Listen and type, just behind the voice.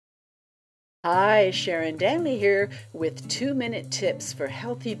Hi, Sharon Danley here with 2-minute tips for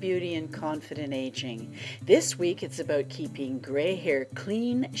healthy beauty and confident aging. This week it's about keeping gray hair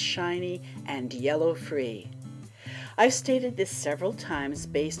clean, shiny, and yellow free. I've stated this several times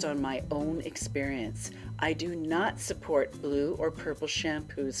based on my own experience. I do not support blue or purple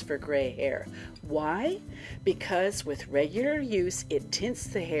shampoos for gray hair. Why? Because with regular use it tints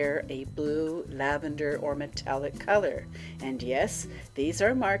the hair a blue, lavender, or metallic color. And yes, these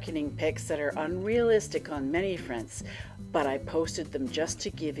are marketing pics that are unrealistic on many fronts, but I posted them just to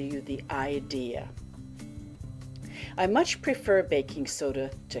give you the idea. I much prefer baking soda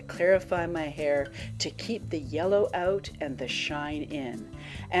to clarify my hair, to keep the yellow out and the shine in,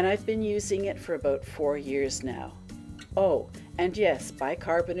 and I've been using it for about 4 years now. Oh, and yes,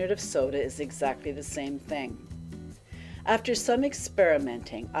 bicarbonate of soda is exactly the same thing. After some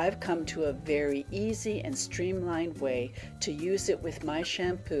experimenting, I've come to a very easy and streamlined way to use it with my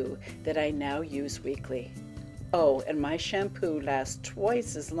shampoo that I now use weekly. Oh, and my shampoo lasts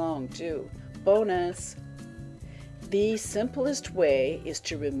twice as long too. Bonus! The simplest way is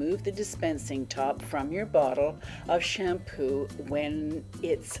to remove the dispensing top from your bottle of shampoo when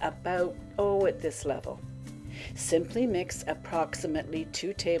it's about, at this level. Simply mix approximately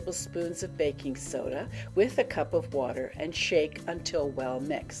 2 tablespoons of baking soda with a cup of water and shake until well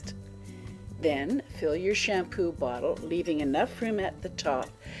mixed. Then fill your shampoo bottle, leaving enough room at the top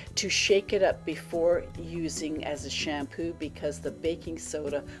to shake it up before using as a shampoo because the baking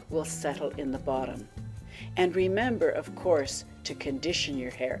soda will settle in the bottom. And remember, of course, to condition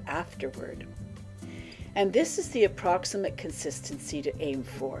your hair afterward. And this is the approximate consistency to aim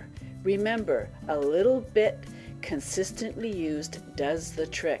for. Remember, a little bit consistently used does the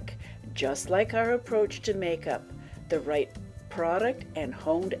trick. Just like our approach to makeup, the right product and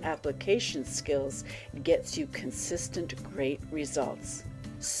honed application skills gets you consistent, great results.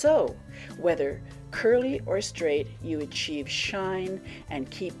 So, whether curly or straight, you achieve shine and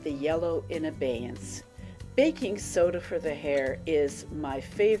keep the yellow in abeyance. Baking soda for the hair is my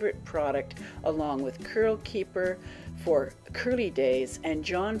favorite product, along with Curl Keeper for curly days and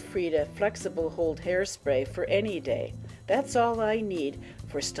John Frieda Flexible Hold Hairspray for any day. That's all I need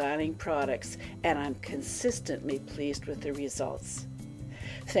for styling products, and I'm consistently pleased with the results.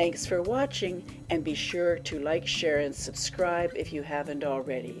 Thanks for watching, and be sure to like, share, and subscribe if you haven't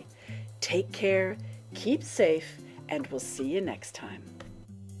already. Take care, keep safe, and we'll see you next time.